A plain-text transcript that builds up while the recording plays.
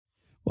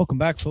Welcome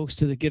back, folks,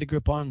 to the Get a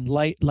Grip on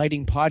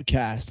Lighting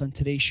podcast. On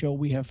today's show,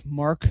 we have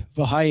Mark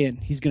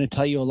Verheyen. He's going to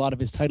tell you a lot of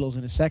his titles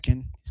in a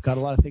second. He's got a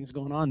lot of things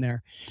going on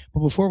there. But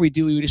before we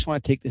do, we just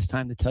want to take this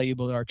time to tell you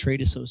about our trade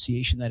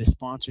association that has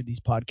sponsored these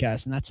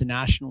podcasts, and that's the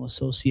National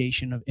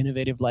Association of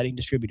Innovative Lighting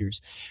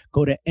Distributors.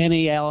 Go to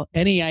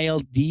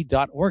NAILD.org,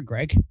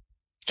 Greg.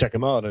 Check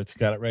them out. It's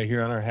got it right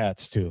here on our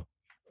hats, too.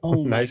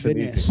 Oh, nice my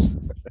goodness.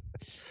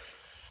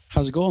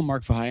 How's it going,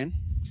 Mark Verheyen?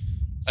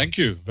 Thank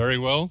you. Very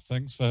well.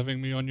 Thanks for having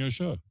me on your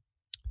show.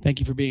 Thank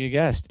you for being a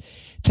guest.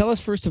 Tell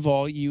us, first of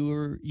all,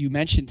 you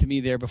mentioned to me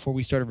there before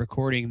we started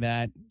recording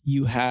that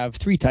you have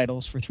 3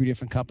 titles for 3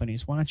 different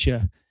companies. Why don't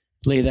you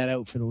lay that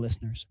out for the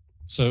listeners?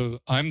 So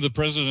I'm the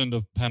president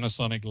of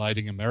Panasonic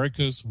Lighting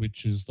Americas,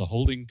 which is the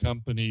holding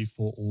company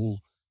for all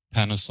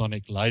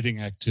Panasonic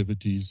lighting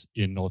activities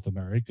in North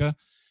America.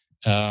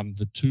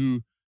 The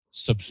 2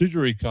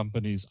 subsidiary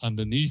companies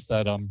underneath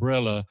that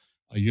umbrella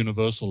are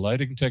Universal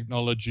Lighting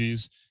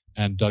Technologies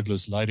and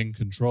Douglas Lighting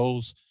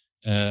Controls,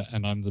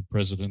 and I'm the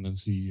president and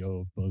CEO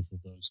of both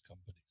of those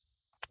companies.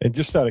 And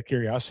just out of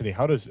curiosity,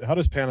 how does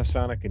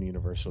Panasonic and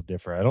Universal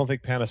differ? I don't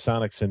think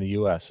Panasonic's in the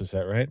U.S. Is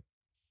that right?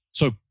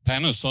 So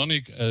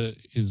Panasonic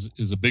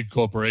is a big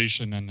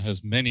corporation and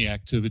has many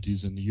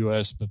activities in the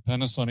U.S., but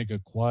Panasonic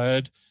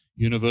acquired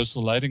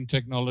Universal Lighting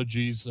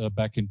Technologies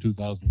back in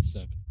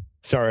 2007.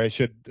 Sorry,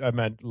 I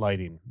meant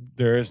lighting.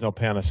 There is no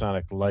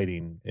Panasonic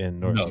lighting in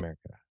North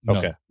America.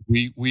 Okay. No.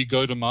 We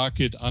go to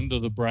market under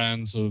the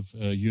brands of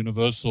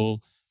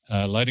Universal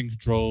Lighting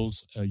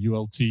Controls,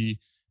 ULT,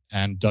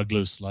 and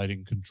Douglas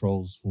Lighting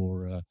Controls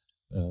for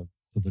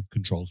the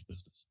controls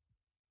business.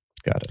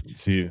 Got it.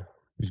 So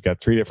you've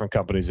got 3 different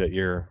companies that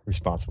you're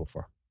responsible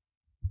for.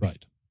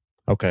 Right.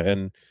 Okay.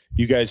 And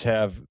you guys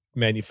have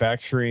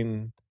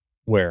manufacturing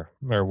where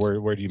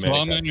do you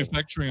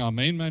manufacture? Our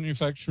main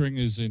manufacturing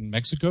is in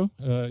Mexico.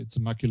 It's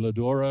in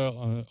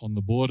Maquiladora on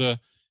the border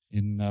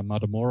in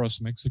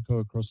Matamoros, Mexico,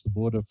 across the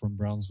border from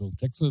Brownsville,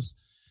 Texas.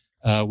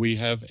 We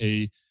have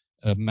a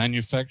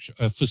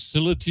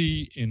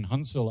facility in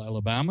Huntsville,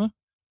 Alabama,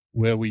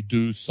 where we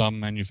do some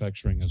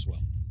manufacturing as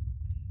well.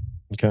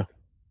 Okay.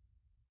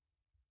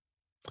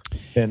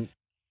 And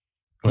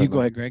you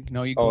go ahead, Greg.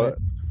 No, you go ahead.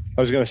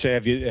 I was going to say,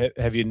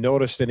 have you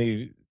noticed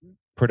any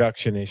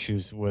production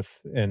issues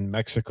in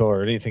Mexico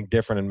or anything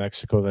different in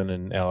Mexico than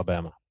in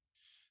Alabama?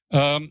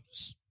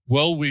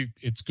 Well,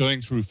 it's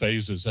going through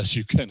phases, as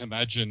you can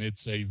imagine.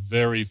 It's a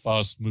very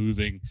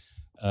fast-moving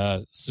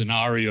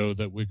scenario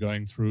that we're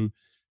going through.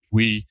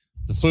 The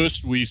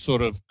first we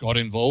sort of got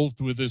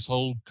involved with this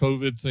whole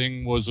COVID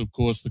thing was, of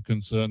course, the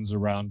concerns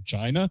around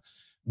China.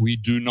 We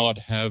do not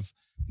have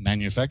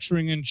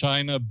manufacturing in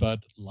China,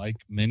 but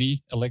like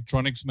many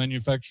electronics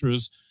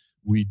manufacturers,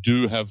 we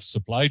do have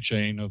supply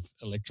chain of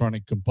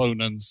electronic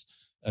components,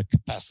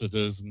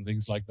 capacitors, and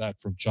things like that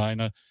from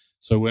China.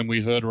 So when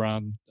we heard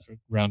around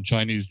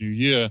Chinese New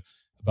Year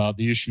about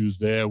the issues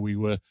there, we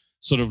were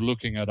sort of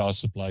looking at our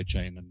supply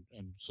chain and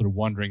sort of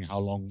wondering how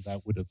long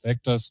that would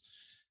affect us.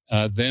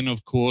 Then,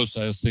 of course,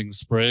 as things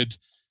spread,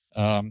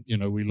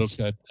 we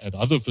looked at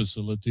other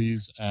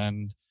facilities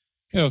and,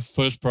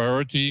 first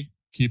priority,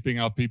 keeping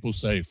our people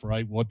safe,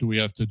 right? What do we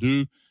have to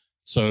do?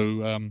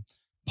 So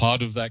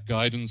part of that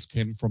guidance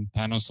came from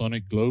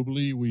Panasonic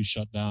globally. We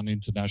shut down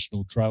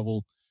international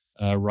travel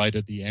right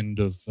at the end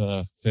of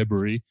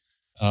February.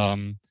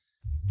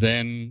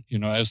 Then,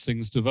 as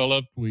things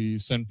developed, we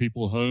sent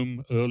people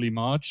home early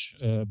March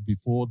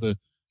before the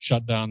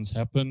shutdowns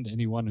happened.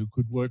 Anyone who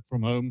could work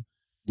from home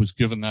was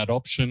given that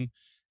option.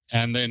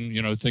 And then,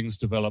 things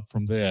developed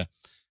from there.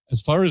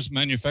 As far as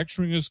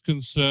manufacturing is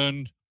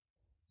concerned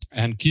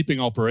and keeping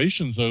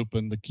operations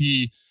open, the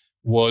key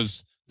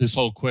was this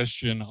whole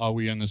question, are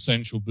we an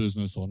essential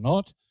business or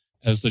not,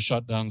 as the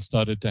shutdown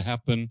started to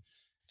happen.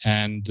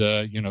 And,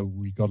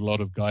 we got a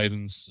lot of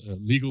guidance,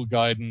 legal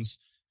guidance,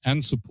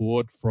 and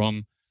support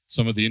from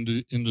some of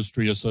the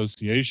industry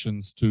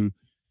associations to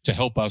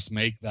help us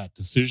make that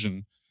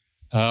decision.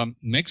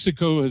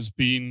 Mexico has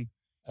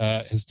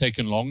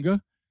taken longer.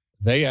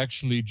 They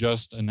actually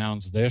just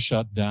announced their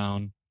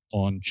shutdown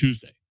on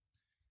Tuesday.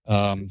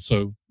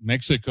 So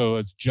Mexico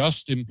has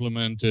just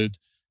implemented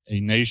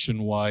a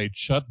nationwide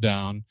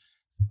shutdown,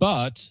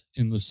 but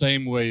in the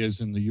same way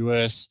as in the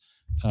U.S.,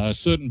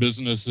 certain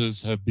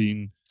businesses have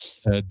been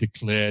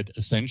declared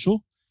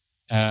essential.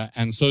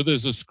 And so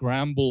there's a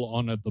scramble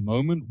on at the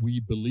moment. We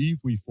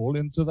believe we fall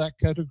into that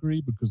category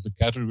because the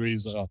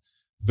categories are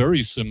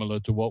very similar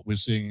to what we're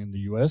seeing in the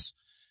U.S.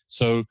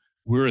 So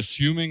we're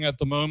assuming at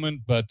the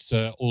moment, but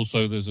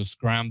also there's a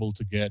scramble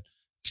to get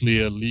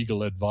clear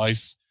legal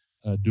advice.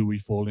 Do we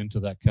fall into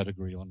that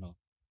category or not?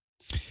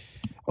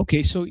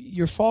 Okay, so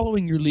you're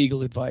following your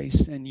legal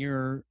advice, and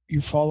you're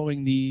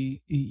following the,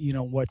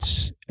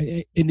 what's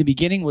in the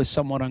beginning was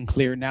somewhat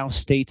unclear. Now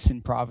states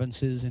and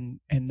provinces and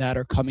that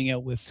are coming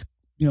out with,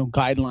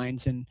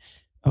 guidelines and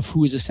of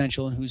who is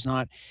essential and who's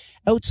not.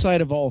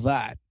 Outside of all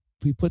that,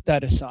 if we put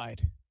that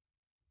aside,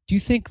 do you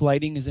think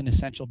lighting is an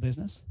essential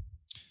business?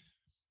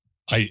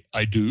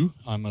 I do.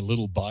 I'm a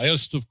little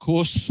biased, of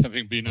course,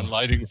 having been in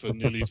lighting for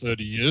nearly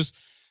 30 years.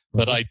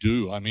 But I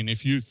do. I mean,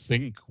 if you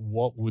think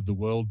what would the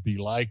world be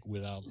like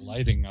without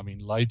lighting? I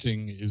mean,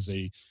 lighting is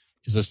a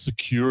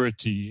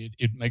security.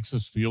 It makes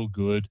us feel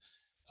good.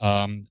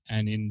 And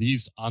in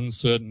these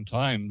uncertain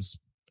times,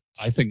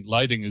 I think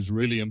lighting is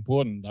really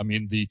important. I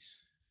mean,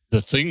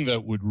 the thing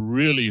that would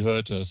really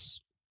hurt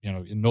us,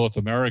 in North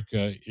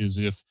America is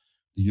if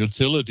the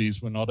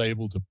utilities were not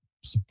able to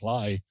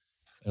supply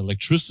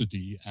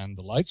electricity and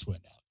the lights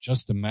went out.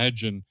 Just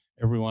imagine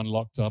everyone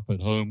locked up at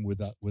home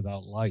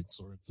without lights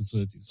or at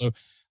facilities. So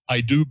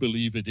I do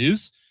believe it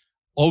is.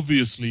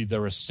 Obviously,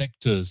 there are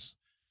sectors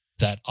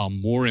that are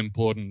more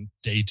important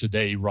day to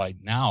day right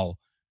now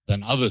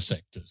than other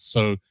sectors.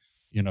 So,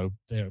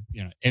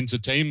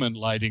 entertainment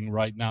lighting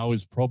right now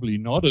is probably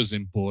not as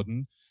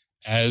important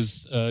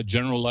as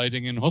general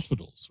lighting in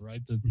hospitals,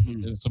 right?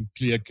 There's some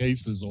clear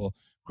cases, or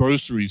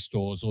grocery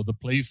stores, or the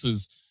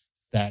places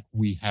that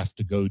we have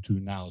to go to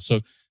now.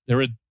 So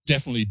there are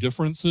definitely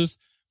differences,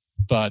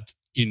 but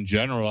in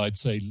general, I'd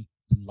say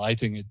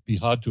lighting, it'd be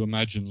hard to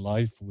imagine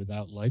life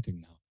without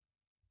lighting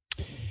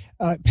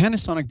now.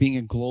 Panasonic being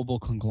a global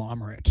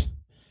conglomerate,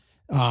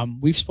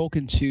 we've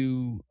spoken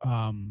to,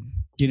 and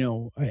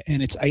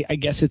it's, I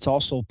guess it's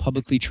also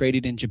publicly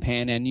traded in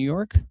Japan and New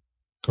York.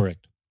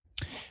 Correct.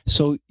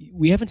 So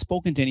we haven't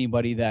spoken to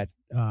anybody that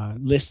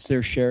lists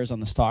their shares on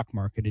the stock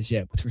market as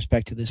yet with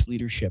respect to this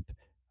leadership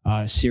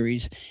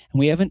series. And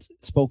we haven't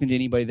spoken to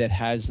anybody that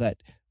has that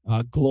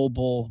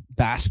global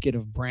basket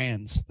of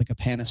brands like a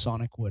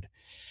Panasonic would.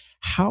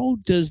 How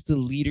does the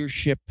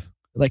leadership,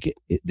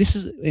 this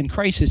is in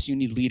crisis, you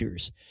need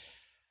leaders.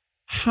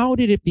 How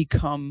did it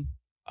become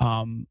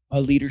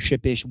a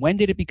leadership issue? When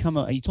did it become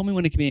you told me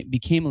when it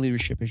became a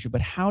leadership issue,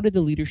 but how did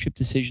the leadership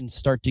decisions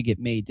start to get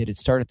made? Did it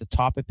start at the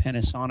top at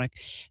Panasonic?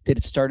 Did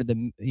it start at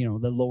the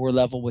lower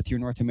level with your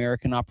North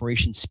American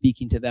operations,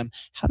 speaking to them?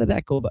 How did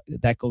that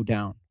go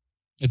down?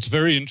 It's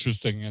very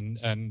interesting.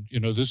 And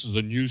this is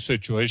a new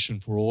situation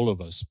for all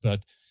of us, but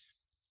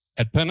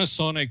at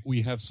Panasonic,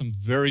 we have some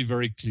very,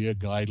 very clear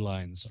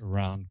guidelines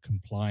around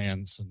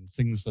compliance and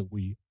things that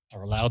we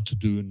are allowed to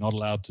do and not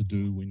allowed to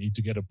do, we need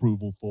to get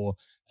approval for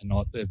and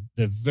not. They're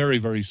very,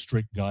 very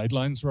strict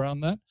guidelines around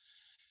that.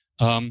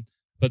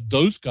 But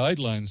those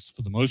guidelines,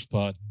 for the most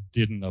part,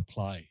 didn't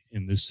apply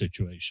in this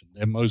situation.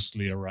 They're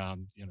mostly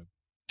around,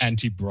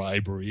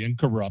 anti-bribery and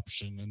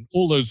corruption and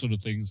all those sort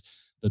of things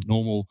that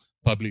normal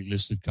public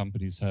listed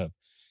companies have.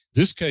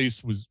 This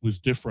case was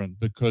different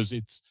because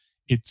it's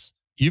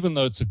even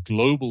though it's a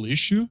global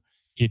issue,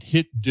 it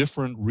hit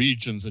different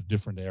regions at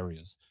different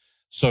areas.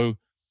 So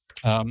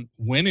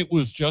when it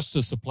was just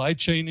a supply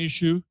chain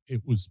issue,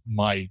 it was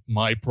my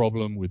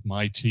problem with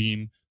my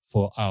team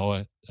for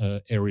our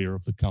area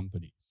of the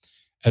company.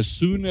 As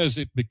soon as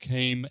it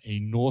became a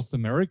North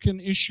American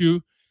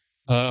issue,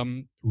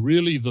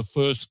 really the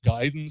first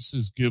guidance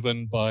is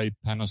given by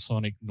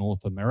Panasonic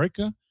North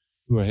America,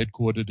 who are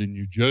headquartered in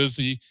New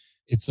Jersey.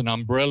 It's an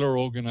umbrella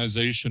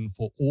organization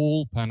for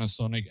all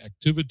Panasonic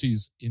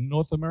activities in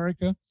North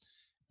America.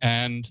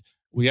 And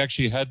we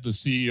actually had the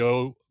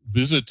CEO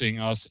visiting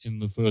us in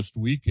the first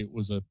week. It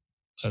was a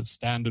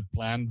standard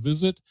planned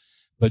visit.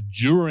 But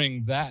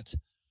during that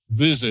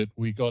visit,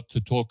 we got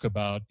to talk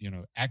about,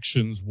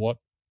 actions, what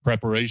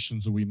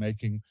preparations are we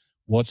making,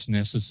 what's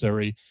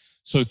necessary.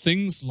 So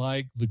things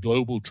like the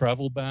global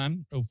travel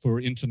ban for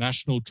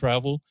international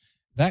travel,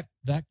 that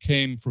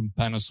came from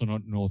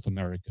Panasonic North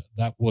America.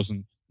 That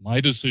wasn't my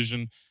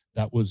decision.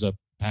 That was a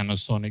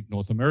Panasonic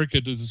North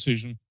America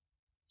decision.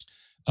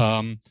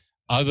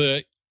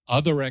 Other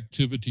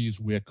activities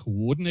we're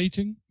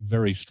coordinating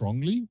very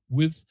strongly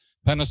with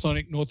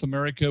Panasonic North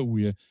America.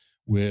 We've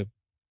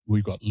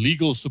got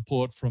legal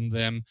support from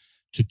them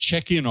to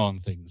check in on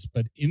things.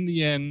 But in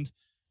the end,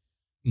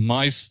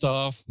 my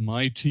staff,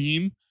 my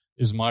team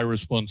is my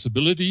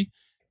responsibility.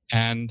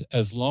 And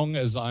as long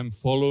as I'm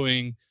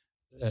following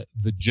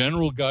the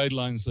general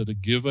guidelines that are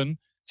given,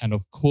 and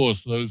of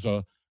course, those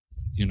are,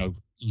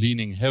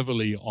 leaning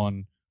heavily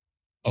on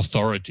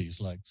authorities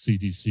like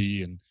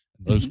CDC and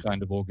those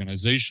kind of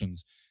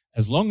organizations.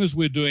 As long as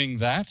we're doing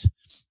that,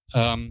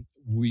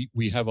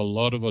 we have a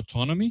lot of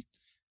autonomy.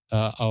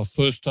 Our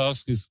first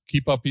task is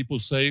keep our people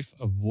safe,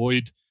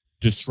 avoid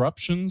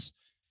disruptions,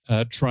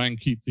 try and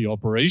keep the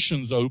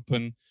operations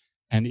open.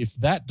 And if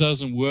that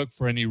doesn't work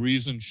for any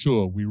reason,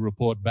 sure, we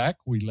report back,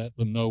 we let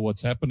them know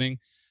what's happening,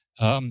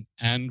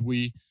 and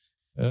we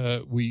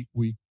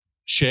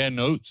share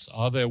notes.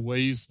 Are there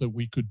ways that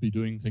we could be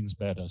doing things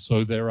better?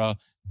 So there are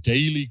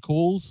daily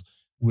calls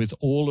with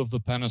all of the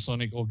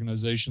Panasonic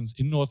organizations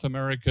in North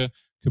America,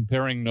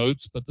 comparing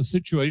notes, but the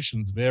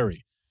situations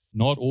vary.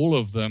 Not all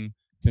of them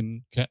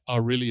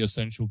are really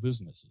essential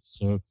businesses.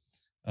 So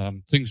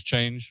things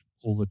change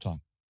all the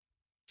time.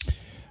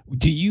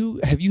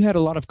 Have you had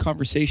a lot of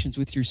conversations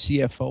with your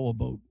CFO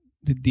about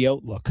the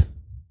outlook?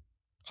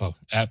 Oh,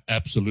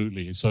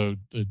 absolutely. So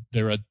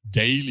there are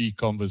daily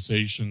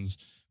conversations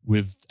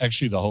with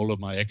actually the whole of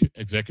my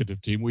executive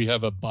team. We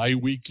have a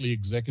bi-weekly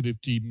executive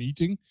team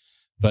meeting,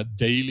 but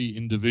daily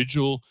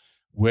individual,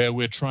 where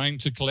we're trying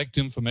to collect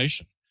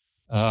information.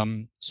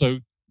 So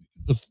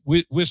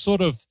we're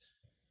sort of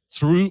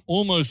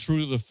almost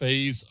through the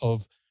phase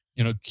of,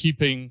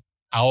 keeping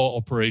our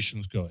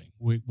operations going.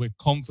 We're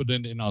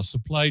confident in our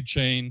supply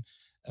chain.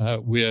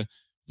 We're,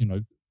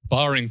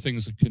 barring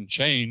things that can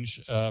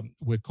change,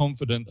 we're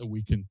confident that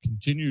we can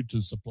continue to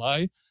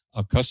supply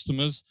our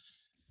customers.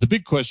 The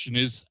big question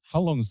is, how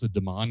long is the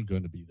demand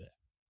going to be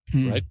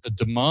there? Right? The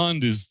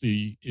demand is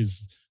the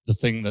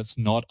thing that's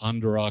not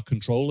under our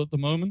control at the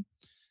moment.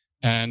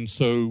 And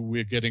so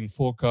we're getting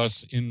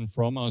forecasts in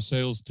from our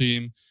sales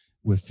team.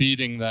 We're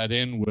feeding that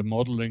in. We're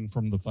modeling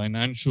from the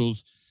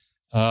financials.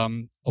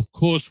 Of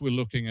course, we're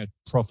looking at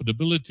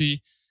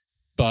profitability,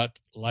 but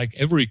like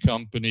every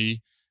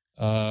company,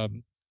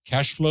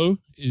 cash flow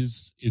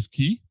is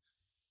key.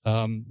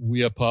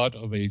 We are part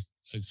of a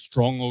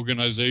strong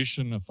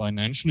organization, a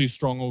financially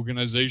strong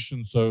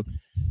organization. So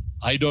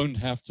I don't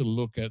have to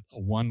look at a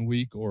 1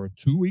 week or a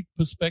 2 week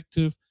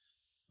perspective,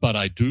 but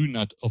I do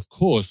not, of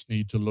course,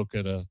 need to look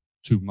at a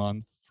 2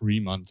 month, 3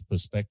 month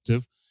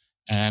perspective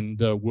and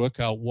work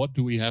out what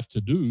do we have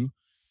to do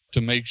to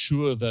make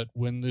sure that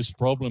when this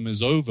problem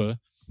is over,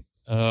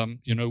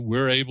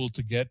 we're able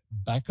to get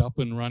back up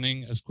and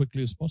running as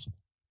quickly as possible.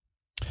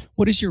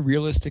 What is your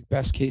realistic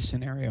best case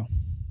scenario?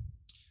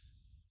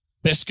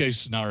 Best case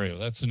scenario,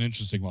 that's an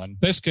interesting one.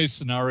 Best case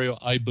scenario,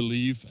 I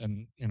believe,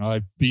 and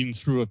I've been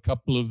through a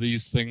couple of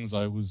these things.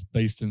 I was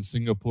based in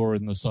Singapore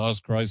in the SARS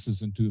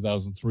crisis in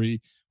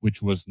 2003,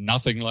 which was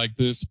nothing like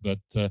this, but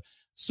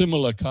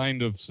similar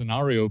kind of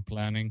scenario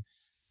planning.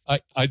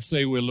 I'd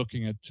say we're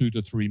looking at 2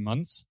 to 3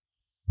 months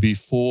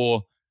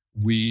before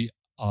we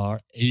are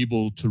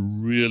able to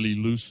really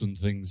loosen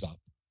things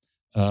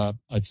up.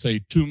 I'd say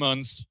 2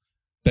 months,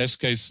 best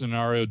case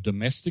scenario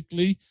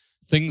domestically,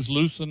 things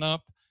loosen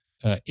up.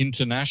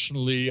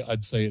 Internationally,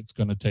 I'd say it's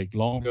going to take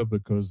longer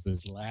because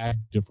there's lag.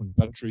 Different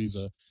countries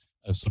are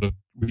sort of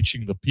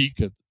reaching the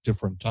peak at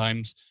different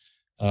times.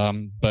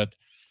 But,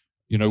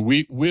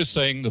 we're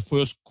saying the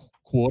first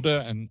quarter,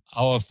 and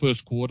our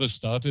first quarter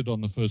started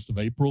on the 1st of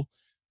April.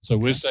 So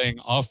we're saying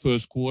our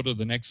first quarter,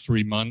 the next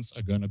 3 months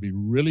are going to be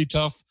really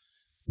tough.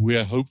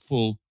 We're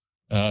hopeful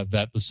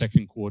that the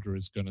second quarter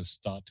is going to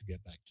start to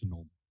get back to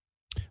normal.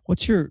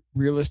 What's your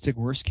realistic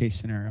worst case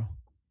scenario?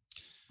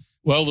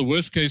 Well, the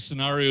worst case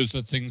scenario is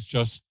that things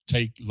just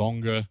take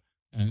longer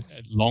and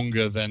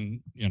longer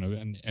than,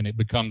 and it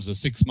becomes a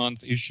 6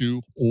 month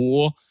issue,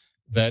 or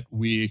that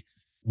we're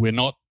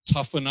not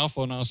tough enough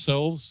on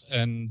ourselves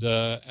and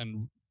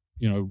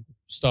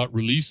start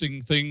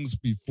releasing things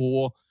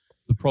before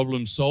the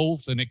problem's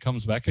solved, and it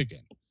comes back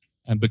again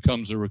and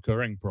becomes a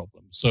recurring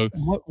problem. So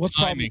what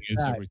timing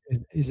is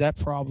everything. Is that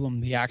problem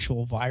the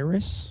actual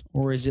virus,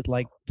 or is it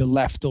like the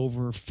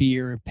leftover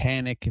fear,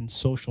 panic, and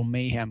social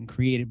mayhem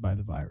created by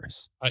the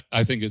virus?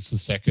 I think it's the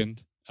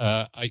second.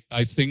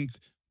 I think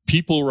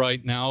people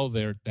right now,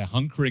 they're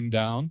hunkering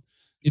down.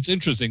 It's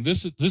interesting.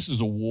 This is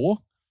a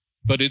war,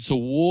 but it's a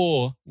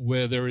war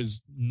where there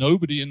is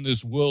nobody in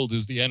this world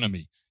is the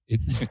enemy.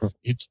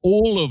 It's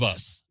all of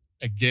us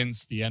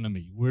against the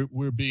enemy.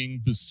 We're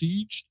being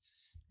besieged.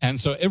 And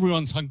so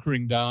everyone's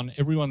hunkering down.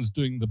 Everyone's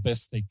doing the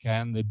best they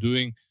can. They're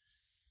doing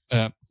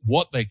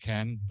what they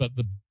can. But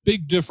the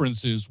big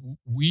difference is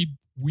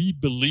we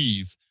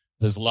believe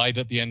there's light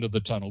at the end of the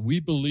tunnel. We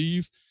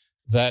believe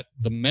that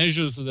the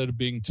measures that are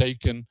being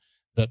taken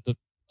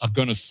are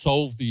going to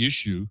solve the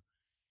issue,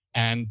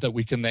 and that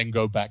we can then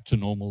go back to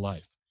normal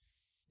life.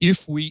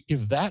 If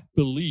that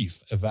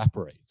belief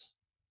evaporates,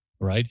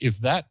 right? If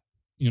that,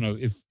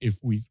 if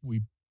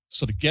we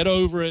sort of get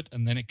over it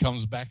and then it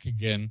comes back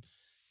again,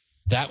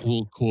 that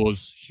will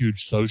cause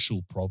huge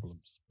social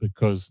problems,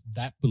 because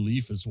that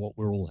belief is what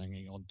we're all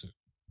hanging on to.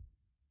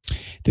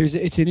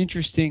 It's an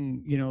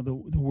interesting,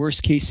 the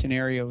worst case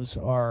scenarios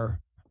are,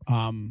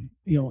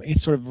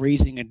 it's sort of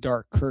raising a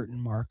dark curtain,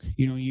 Mark.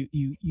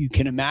 You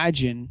can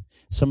imagine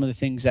some of the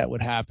things that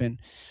would happen.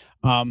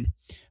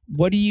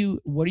 What do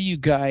you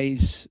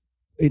guys,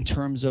 in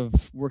terms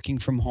of working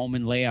from home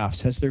and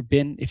layoffs, has there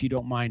been, if you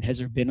don't mind,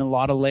 a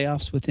lot of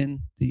layoffs within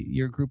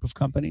your group of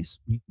companies?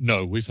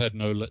 No, we've had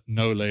no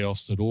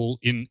layoffs at all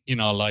in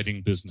our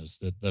lighting business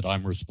that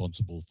I'm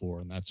responsible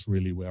for. And that's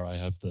really where I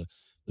have the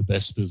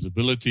best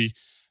visibility.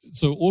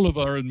 So all of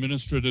our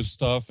administrative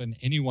staff and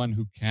anyone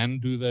who can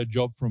do their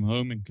job from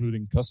home,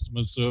 including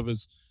customer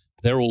service,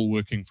 they're all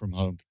working from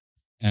home.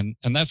 And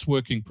that's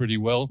working pretty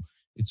well.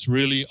 It's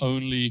really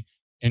only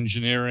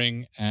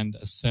engineering and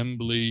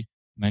assembly,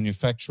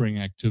 manufacturing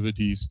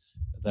activities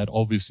that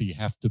obviously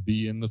have to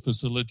be in the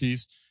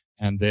facilities.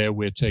 And there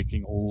we're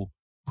taking all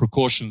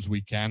precautions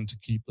we can to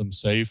keep them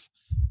safe,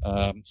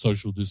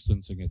 social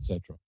distancing,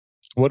 etc.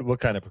 What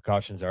kind of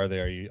precautions are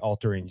there? Are you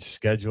altering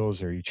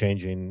schedules? Are you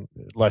changing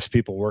less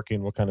people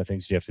working? What kind of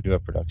things do you have to do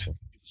at production?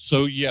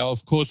 So, yeah,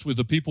 of course, with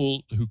the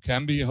people who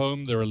can be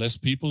home, there are less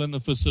people in the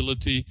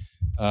facility.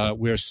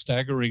 We're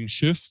staggering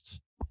shifts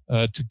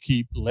to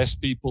keep less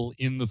people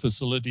in the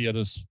facility at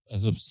a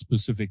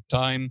specific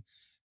time.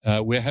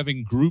 We're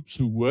having groups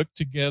who work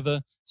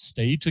together,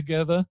 stay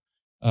together.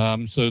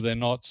 So they're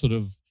not sort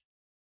of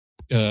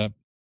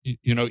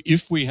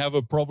if we have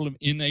a problem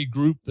in a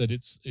group, that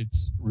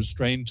it's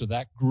restrained to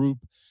that group.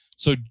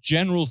 So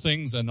general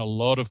things, and a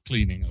lot of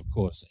cleaning, of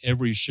course.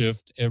 Every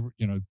shift,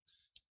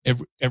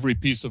 every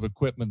piece of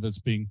equipment that's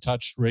being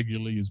touched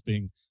regularly is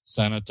being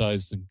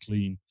sanitized and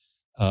cleaned.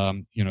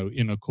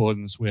 In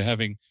accordance, we're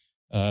having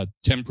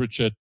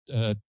temperature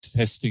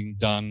testing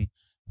done,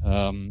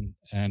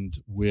 and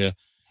we're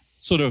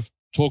sort of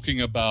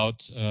talking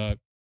about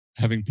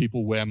having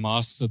people wear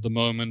masks at the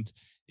moment.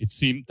 It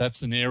seemed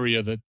that's an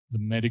area that the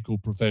medical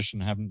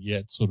profession haven't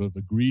yet sort of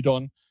agreed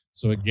on.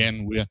 So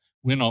again,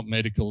 we're not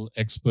medical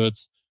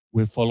experts.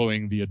 We're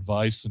following the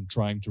advice and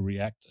trying to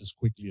react as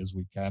quickly as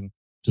we can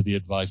to the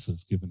advice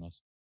that's given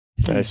us.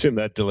 I assume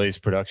that delays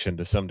production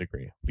to some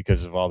degree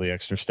because of all the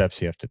extra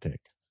steps you have to take.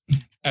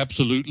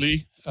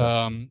 Absolutely.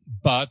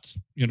 But,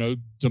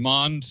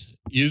 demand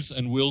is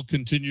and will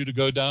continue to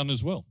go down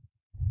as well.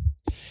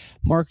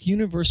 Mark,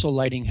 Universal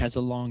Lighting has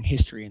a long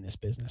history in this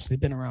business. They've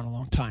been around a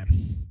long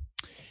time.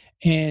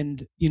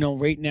 And,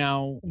 right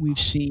now we've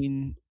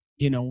seen,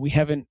 we've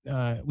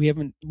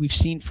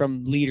seen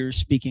from leaders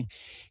speaking.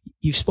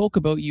 You spoke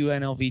about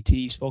UNLVT,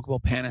 you spoke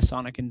about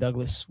Panasonic and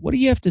Douglas. What do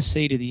you have to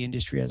say to the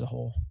industry as a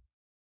whole?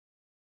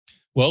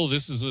 Well,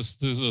 this is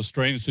a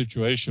strange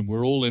situation.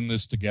 We're all in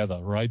this together,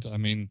 right? I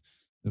mean,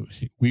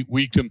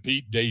 we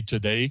compete day to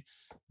day,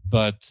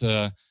 but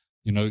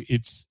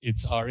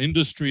it's our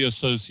industry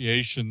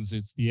associations,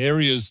 it's the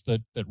areas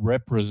that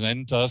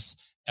represent us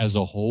as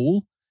a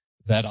whole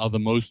that are the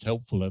most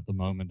helpful at the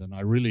moment. And I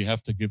really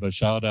have to give a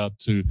shout out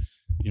to,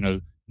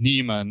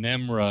 NEMA,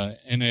 NEMRA,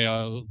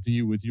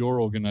 NALD with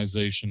your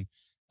organization.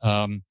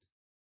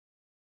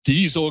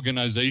 These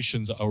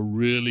organizations are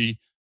really,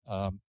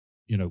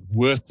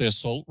 worth their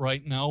salt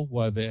right now,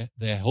 while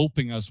they're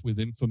helping us with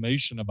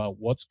information about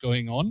what's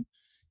going on,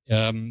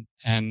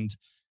 and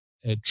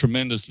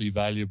tremendously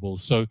valuable.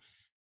 So,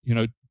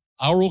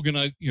 our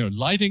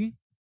lighting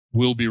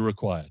will be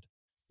required.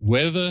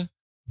 Whether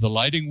the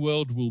lighting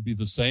world will be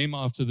the same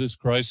after this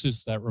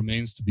crisis, that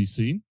remains to be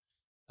seen.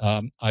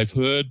 I've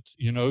heard,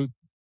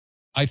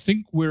 I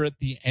think we're at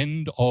the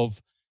end of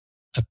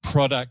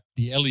the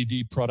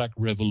LED product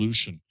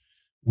revolution.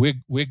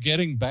 We're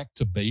getting back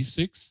to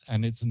basics,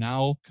 and it's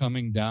now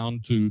coming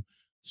down to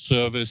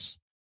service,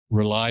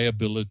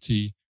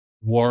 reliability,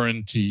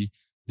 warranty.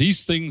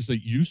 These things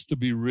that used to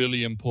be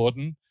really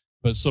important,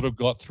 but sort of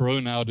got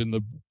thrown out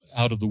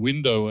of the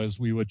window as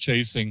we were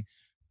chasing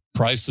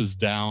prices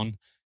down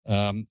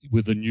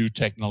with the new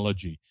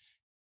technology.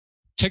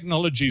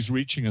 Technology is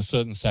reaching a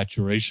certain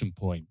saturation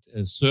point,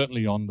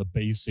 certainly on the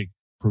basic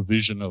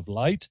provision of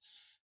light.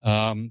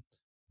 The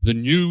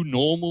new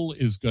normal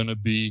is going to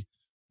be,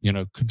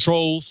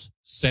 controls,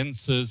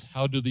 sensors.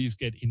 How do these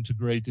get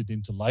integrated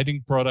into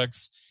lighting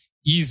products?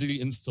 Easy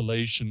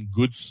installation,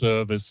 good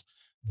service.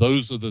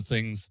 Those are the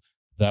things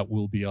that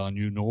will be our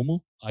new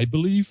normal, I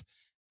believe.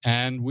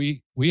 And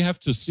we have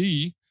to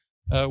see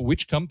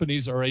which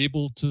companies are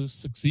able to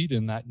succeed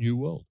in that new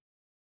world.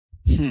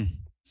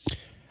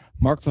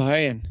 Mark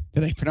Verheyen,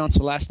 did I pronounce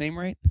the last name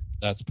right?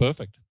 That's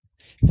perfect.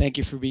 Thank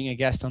you for being a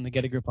guest on the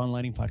Get a Grip on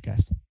Lighting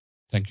podcast.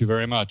 Thank you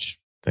very much.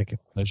 Thank you.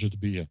 Pleasure to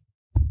be here.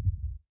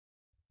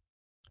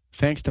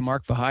 Thanks to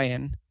Mark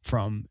Verheyen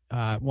from,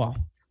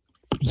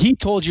 he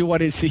told you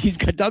he's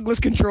got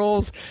Douglas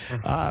Controls,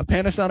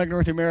 Panasonic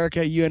North America,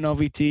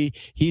 UNLVT.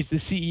 He's the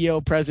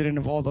CEO, president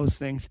of all those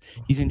things.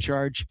 He's in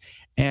charge,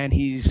 and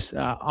he's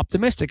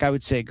optimistic, I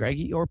would say,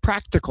 Greg, or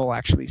practical,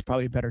 actually, is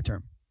probably a better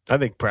term. I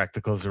think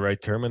practical is the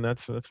right term, and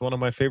that's one of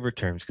my favorite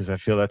terms, because I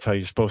feel that's how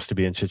you're supposed to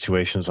be in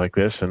situations like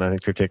this, and I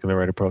think they're taking the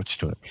right approach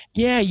to it.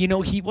 Yeah,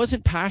 he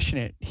wasn't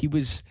passionate. He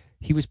was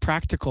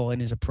practical in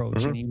his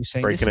approach, and he was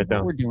saying, this is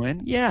what we're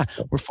doing. Yeah,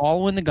 we're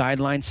following the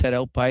guidelines set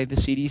out by the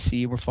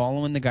CDC. We're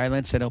following the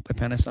guidelines set out by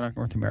Panasonic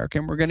North America,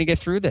 and we're going to get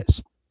through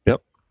this.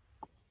 Yep.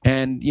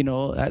 And,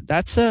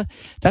 that's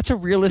a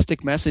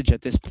realistic message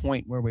at this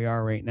point where we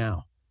are right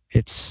now.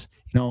 It's,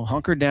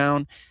 hunker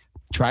down,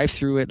 drive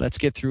through it, let's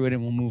get through it,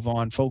 and we'll move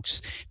on.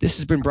 Folks, this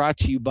has been brought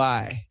to you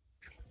by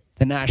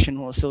the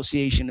National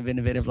Association of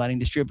Innovative Lighting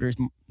Distributors.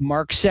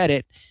 Mark said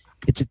it.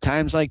 It's at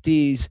times like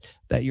these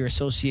that your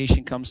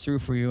association comes through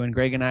for you. And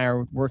Greg and I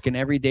are working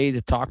every day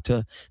to talk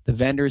to the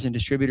vendors and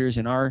distributors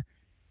in our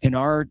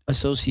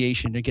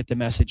association to get the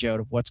message out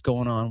of what's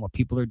going on, what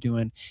people are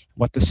doing,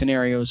 what the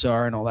scenarios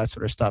are, and all that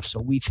sort of stuff.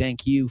 So we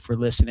thank you for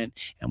listening,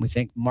 and we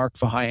thank Mark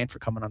Verheyen for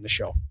coming on the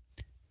show.